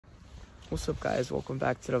What's up, guys? Welcome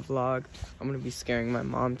back to the vlog. I'm gonna be scaring my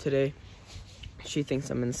mom today. She thinks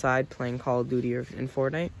I'm inside playing Call of Duty in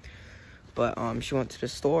Fortnite, but she went to the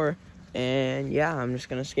store, and yeah, I'm just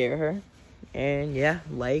gonna scare her. And yeah,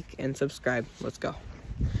 like and subscribe. Let's go.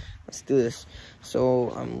 Let's do this.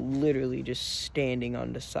 So I'm literally just standing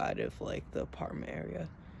on the side of like the apartment area,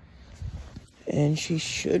 and she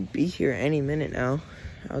should be here any minute now.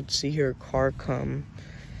 I'll see her car come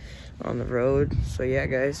on the road. So yeah,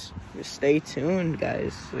 guys, just stay tuned,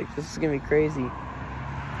 guys. Like, this is gonna be crazy.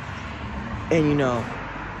 And you know,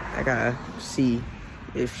 I gotta see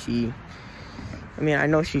if she, I mean, I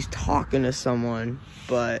know she's talking to someone,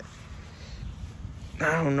 but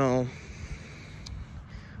I don't know.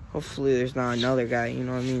 Hopefully there's not another guy, you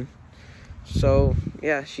know what I mean? So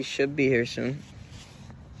yeah, she should be here soon.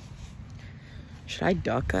 Should I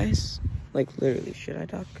duck, guys? Like, literally, should I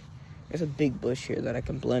duck? There's a big bush here that I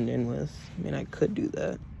can blend in with. I mean, I could do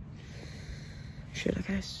that. Should I,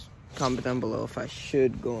 guys? Comment down below if I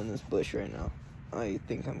should go in this bush right now. I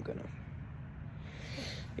think I'm gonna.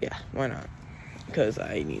 Yeah, why not? Because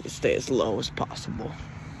I need to stay as low as possible.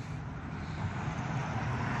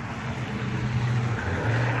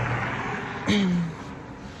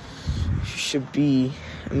 She should be,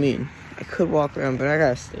 I mean, I could walk around, but I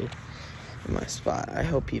gotta stay in my spot. I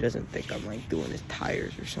hope he doesn't think I'm like doing his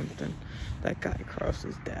tires or something. That guy across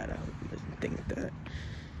his dad, I hope he doesn't think that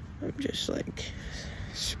I'm just like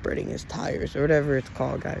spreading his tires or whatever it's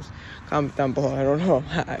called, guys. Comment down below. I don't know.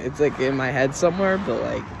 It's like in my head somewhere, but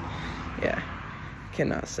like, yeah,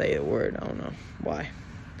 cannot say a word. I don't know why.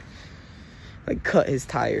 Like, cut his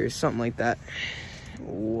tires, something like that.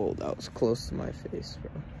 Whoa, that was close to my face,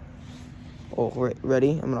 bro. Oh,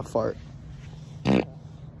 ready? I'm gonna fart.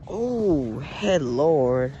 Oh, head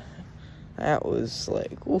lord. That was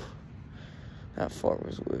like, oof. That fart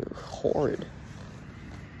was weird. Horrid.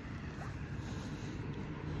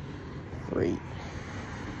 Great.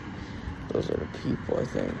 Those are the people, I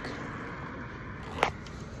think.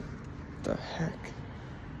 The heck?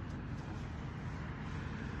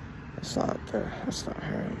 That's not there. That's not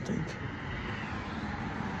her, I don't think.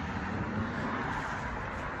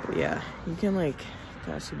 But yeah, you can like,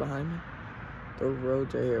 can I see behind me? The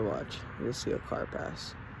roads are here, watch. You'll see a car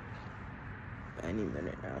pass any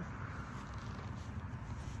minute now.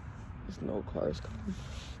 There's no cars coming.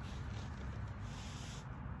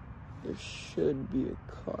 There should be a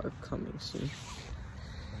car coming soon.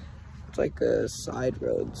 It's like a side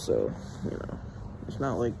road, so, you know, there's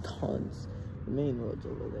not like tons. The main road's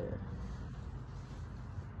over there.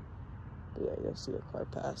 But yeah, you'll see a car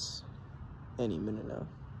pass any minute now.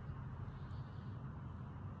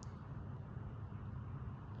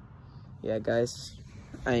 Yeah, guys,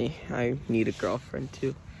 I need a girlfriend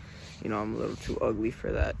too. You know, I'm a little too ugly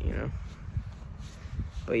for that, you know.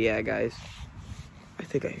 But yeah, guys, I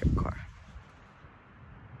think I hear a car.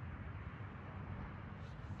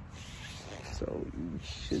 So you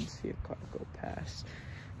should see a car go past.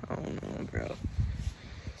 I don't know, bro.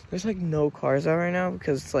 There's like no cars out right now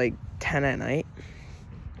because it's like 10 at night.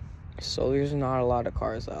 So there's not a lot of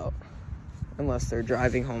cars out. Unless they're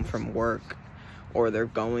driving home from work. Or they're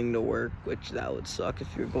going to work, which that would suck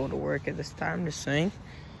if you're going to work at this time, just saying.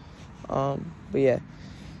 But yeah,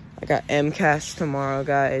 I got MCAS tomorrow,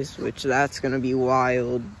 guys, which that's gonna be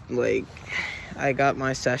wild. Like, I got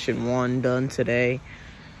my session 1 done today.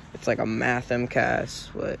 It's like a math MCAS.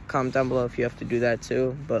 But comment down below if you have to do that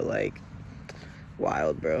too. But like,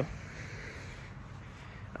 wild, bro.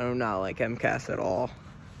 I do not like MCAS at all.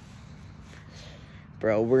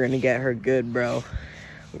 Bro, we're gonna get her good, bro.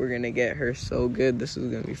 We're gonna get her so good. This is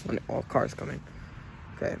gonna be fun. All cars coming.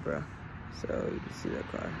 Okay, bro. So you can see that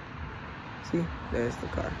car. See? There's the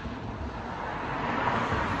car.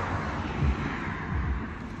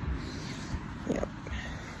 Yep.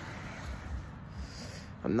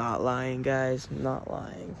 I'm not lying, guys. I'm not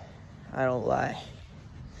lying. I don't lie.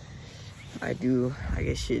 I do. I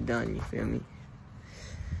get shit done, you feel me?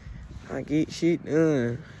 I get shit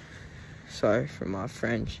done. Sorry for my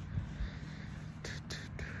French.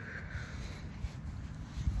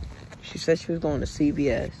 She said she was going to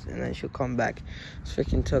CVS, and then she'll come back. This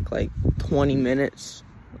freaking took like 20 minutes,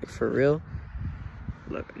 like for real.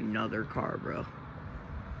 Look, another car, bro.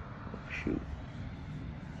 Oh, shoot.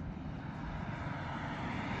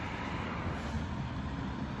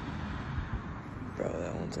 Bro,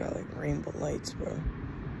 that one's got like rainbow lights, bro.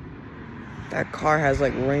 That car has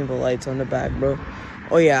like rainbow lights on the back, bro.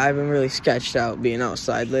 Oh yeah, I've been really sketched out being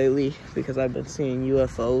outside lately because I've been seeing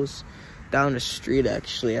UFOs. Down the street,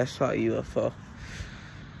 actually, I saw a UFO.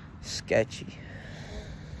 Sketchy.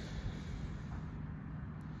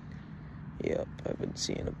 Yep, I've been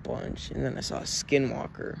seeing a bunch. And then I saw a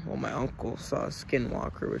skinwalker. Well, my uncle saw a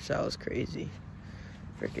skinwalker, which that was crazy.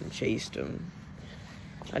 Freaking chased him.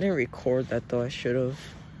 I didn't record that, though. I should have.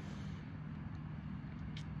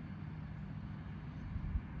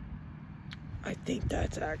 I think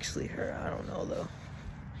that's actually her. I don't know, though.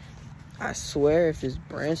 I swear, if this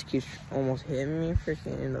branch keeps almost hitting me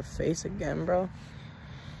freaking in the face again, bro.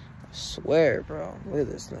 I swear, bro. Look at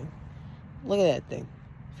this thing. Look at that thing.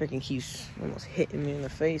 Freaking keeps almost hitting me in the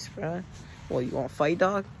face, bro. Well, you want to fight,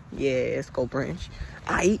 dog? Yeah, let's go, branch.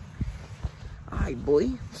 Aight, boy.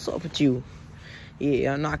 What's up with you?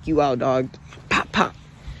 Yeah, I'll knock you out, dog. Pop, pop.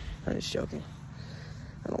 I'm just joking.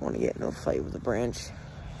 I don't want to get in a fight with a branch.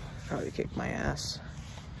 Probably kick my ass.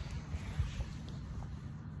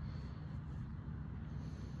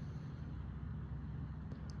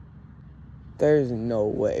 There's no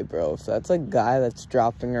way, bro. If that's a guy that's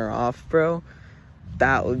dropping her off, bro,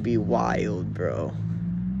 that would be wild, bro.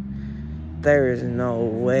 There is no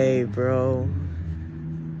way, bro.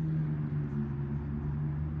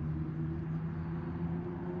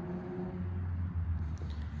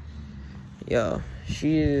 Yo,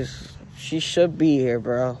 she should be here,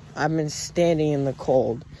 bro. I've been standing in the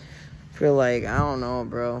cold for like, I don't know,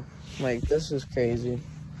 bro. Like, this is crazy.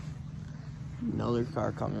 Another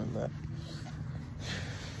car coming back.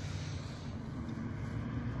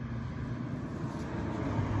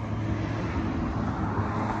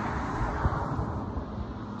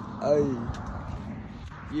 Hey,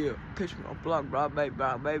 yeah, catch me on block,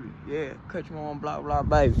 baby. Yeah, catch me on block,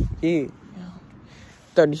 baby. Yeah,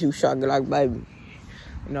 32 shot Glock, baby.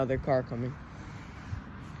 Another car coming.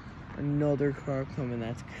 Another car coming.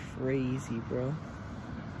 That's crazy, bro.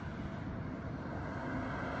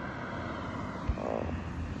 Oh,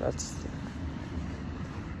 that's.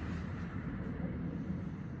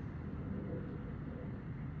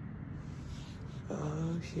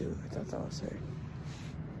 Oh shoot! I thought that was her.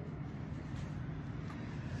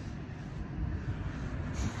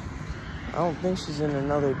 I don't think she's in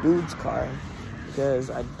another dude's car because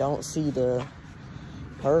I don't see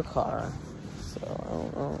her car, so I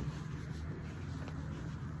don't know.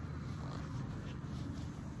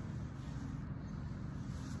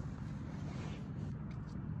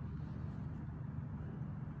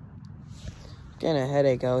 Getting a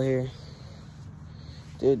headache out here.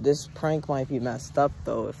 Dude, this prank might be messed up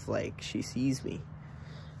though if like she sees me,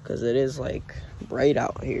 because it is like bright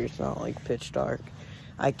out here. It's not like pitch dark.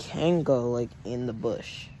 I can go, like, in the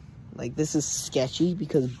bush. Like, this is sketchy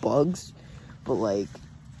because bugs, but, like,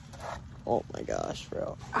 oh, my gosh,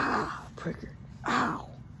 bro. Ah, pricker. Ow.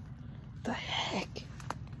 The heck?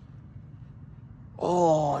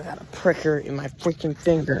 Oh, I got a pricker in my freaking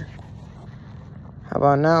finger. How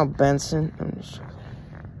about now, Benson? I'm just...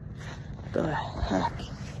 The heck?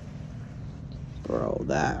 Bro,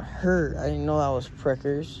 that hurt. I didn't know that was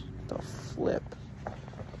prickers. The flip.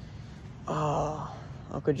 Oh...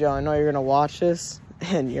 Uncle Joe, I know you're gonna watch this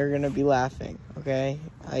and you're gonna be laughing, okay?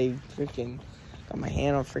 I freaking got my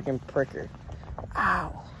hand on freaking pricker.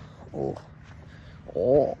 Ow. Oh.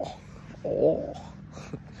 Oh. Oh.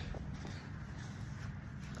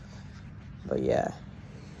 But yeah.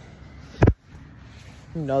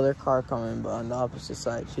 Another car coming, but on the opposite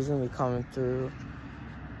side. She's gonna be coming through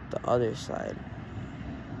the other side.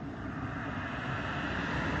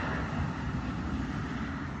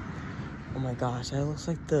 Oh my gosh, that looks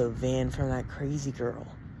like the van from that crazy girl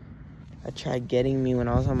that tried getting me when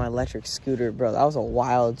I was on my electric scooter, bro. That was a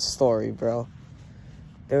wild story, bro.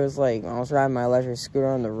 There was like, I was riding my electric scooter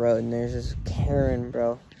on the road, and there's this Karen,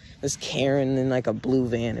 bro. This Karen in like a blue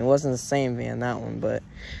van. It wasn't the same van, that one, but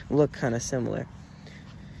it looked kind of similar.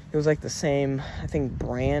 It was like the same, I think,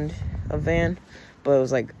 brand of van, but it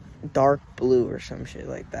was like dark blue or some shit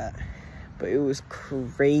like that. But it was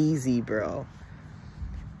crazy, bro.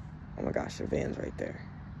 Oh my gosh, the van's right there.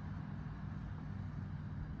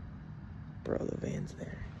 Bro, the van's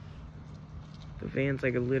there. The van's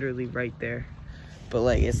like literally right there. But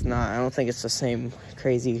like, it's not, I don't think it's the same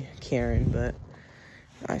crazy Karen, but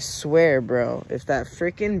I swear, bro, if that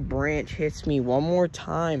freaking branch hits me one more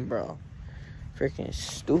time, bro. Freaking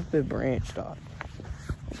stupid branch, dog.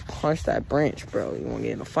 Punch that branch, bro. You wanna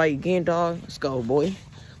get in a fight again, dog? Let's go, boy.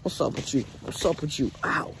 What's up with you? What's up with you?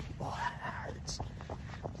 Ow. Oh, that hurts.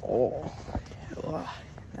 Oh,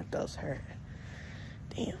 that does hurt.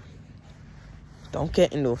 Damn. Don't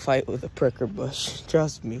get into a fight with a pricker bush.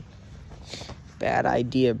 Trust me. Bad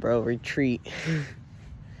idea, bro. Retreat.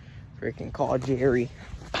 Freaking call Jerry.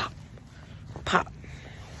 Pop. Pop.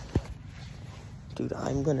 Dude,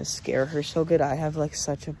 I'm gonna scare her so good. I have like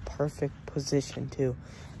such a perfect position too.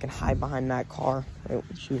 can hide behind that car right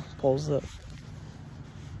when she pulls up.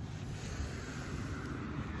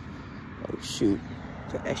 Oh shoot,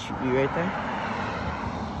 the SUV right there.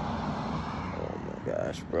 Oh my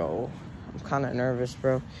gosh, bro. I'm kind of nervous,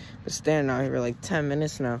 bro. Been standing out here like 10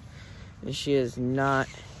 minutes now, and she has not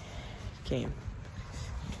came.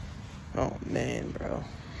 Oh man, bro.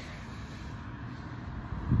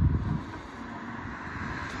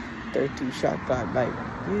 32 shot back, baby.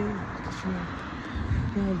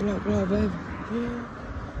 Yeah, blah blah, baby. Yeah.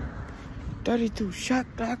 32 shot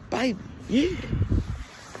back, baby. Yeah.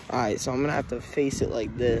 Alright, so I'm gonna have to face it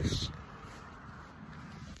like this.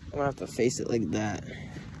 I'm gonna have to face it like that,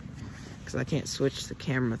 because I can't switch the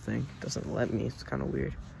camera thing. It doesn't let me. It's kind of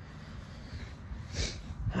weird.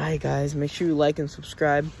 Alright guys, make sure you like and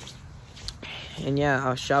subscribe. And yeah,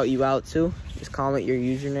 I'll shout you out too. Just comment your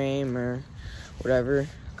username or whatever.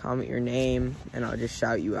 Comment your name and I'll just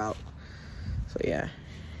shout you out. So yeah.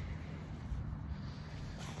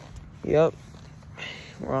 Yep.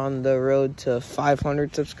 We're on the road to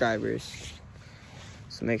 500 subscribers.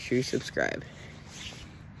 So make sure you subscribe.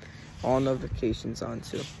 All notifications on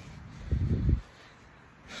too.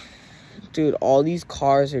 Dude, all these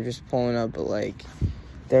cars are just pulling up, but like,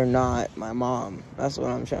 they're not my mom. That's what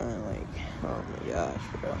I'm trying to like. Oh my gosh,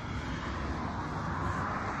 bro.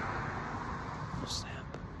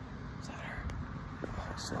 Snap. Is that her? No,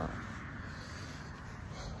 it's not.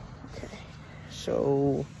 Okay.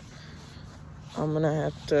 So, I'm gonna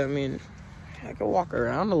have to, I mean, I can walk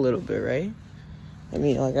around a little bit, right? I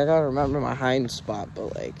mean, like, I gotta remember my hind spot,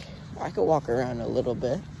 but like, I could walk around a little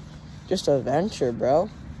bit. Just a venture, bro.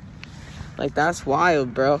 Like, that's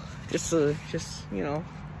wild, bro. Just, you know,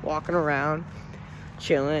 walking around,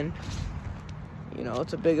 chilling. You know,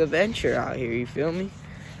 it's a big adventure out here, you feel me?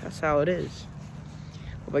 That's how it is.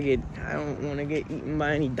 Hope I don't want to get eaten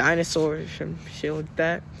by any dinosaurs and shit like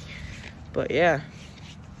that. But yeah,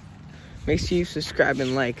 make sure you subscribe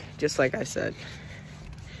and like, just like I said.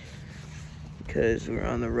 Because we're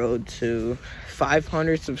on the road to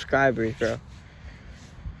 500 subscribers, bro.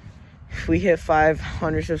 If we hit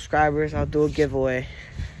 500 subscribers, I'll do a giveaway.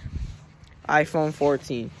 iPhone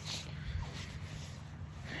 14.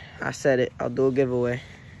 I said it. I'll do a giveaway.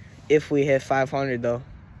 If we hit 500, though.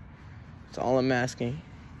 That's all I'm asking.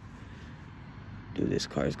 Dude, this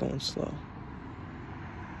car is going slow.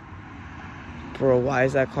 Bro, why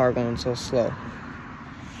is that car going so slow?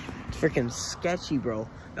 It's freaking sketchy, bro.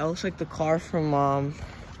 That looks like the car from,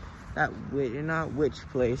 that, not which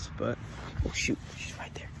place, but... Oh, shoot. She's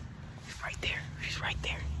right there. She's right there. She's right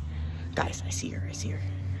there. Guys, I see her. I see her.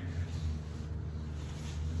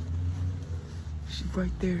 She's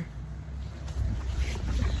right there.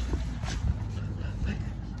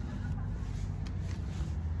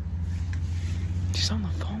 She's on the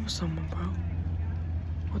phone with someone, bro.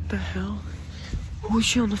 What the hell? Who is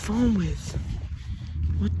she on the phone with?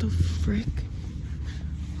 What the frick?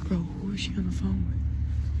 Bro, who is she on the phone with?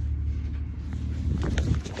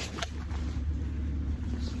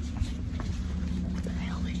 What the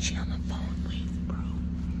hell is she on the phone with, bro?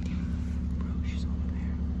 Bro, she's over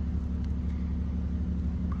there.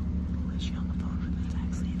 Bro, who is she on the phone with? Let's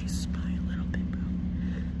actually just spy a little bit, bro.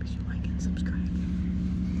 Make sure you like and subscribe.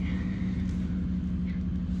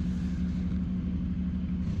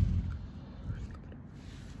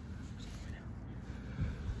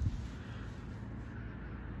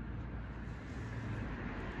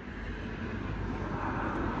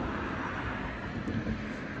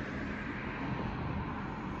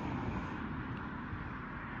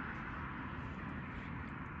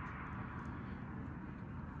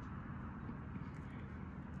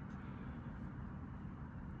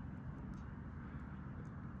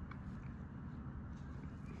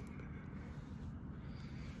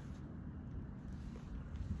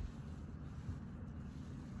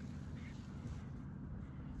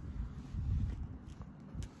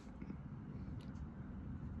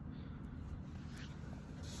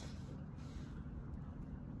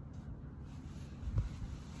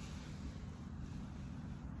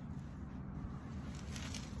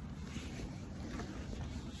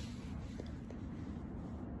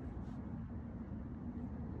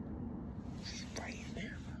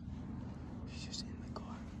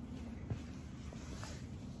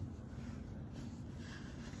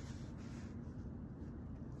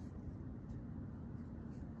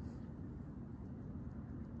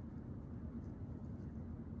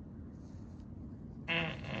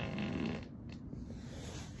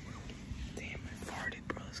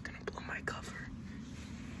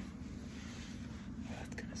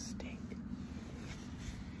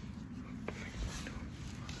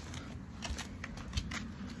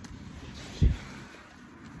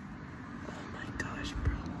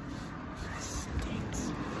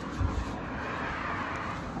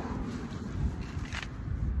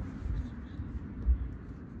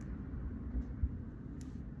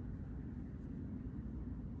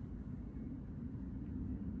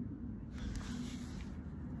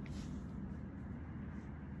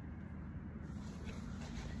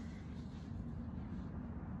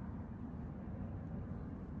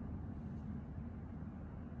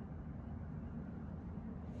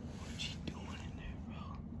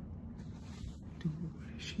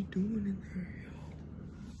 What is she doing in there, yo?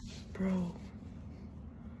 Bro.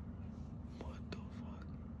 What the fuck?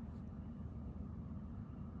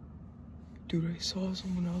 Dude, I saw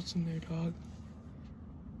someone else in there, dog.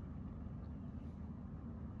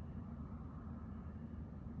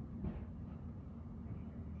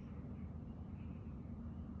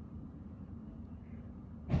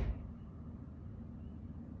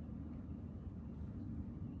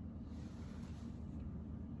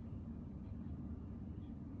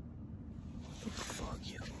 What the fuck,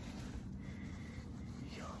 yo?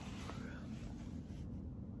 Yo, bro.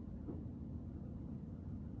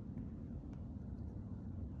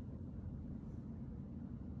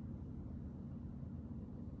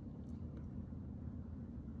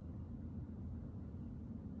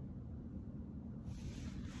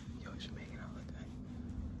 Yo, she's making out with that.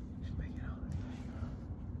 She's making out with that.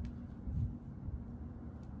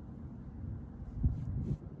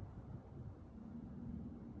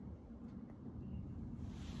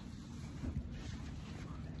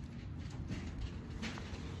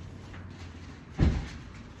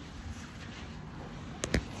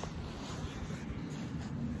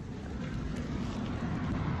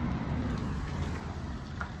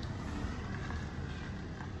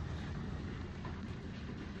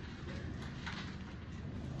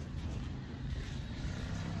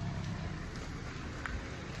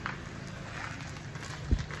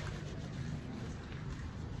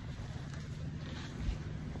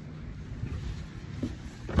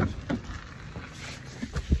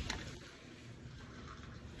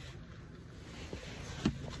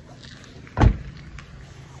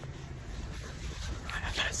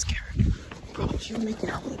 I'm not scared. Bro, she was making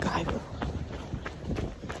out with a guy, bro.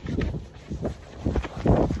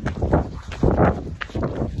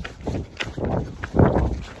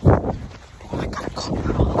 Bro, I gotta call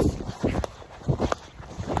her off.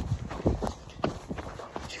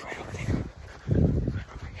 She's right over there. Right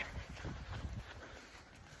over here.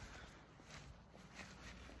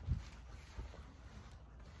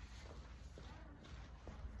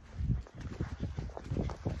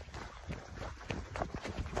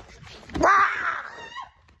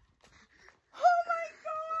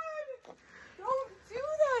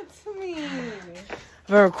 I've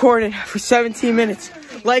been recording for 17 minutes.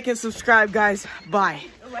 Like and subscribe, guys. Bye.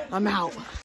 I'm out.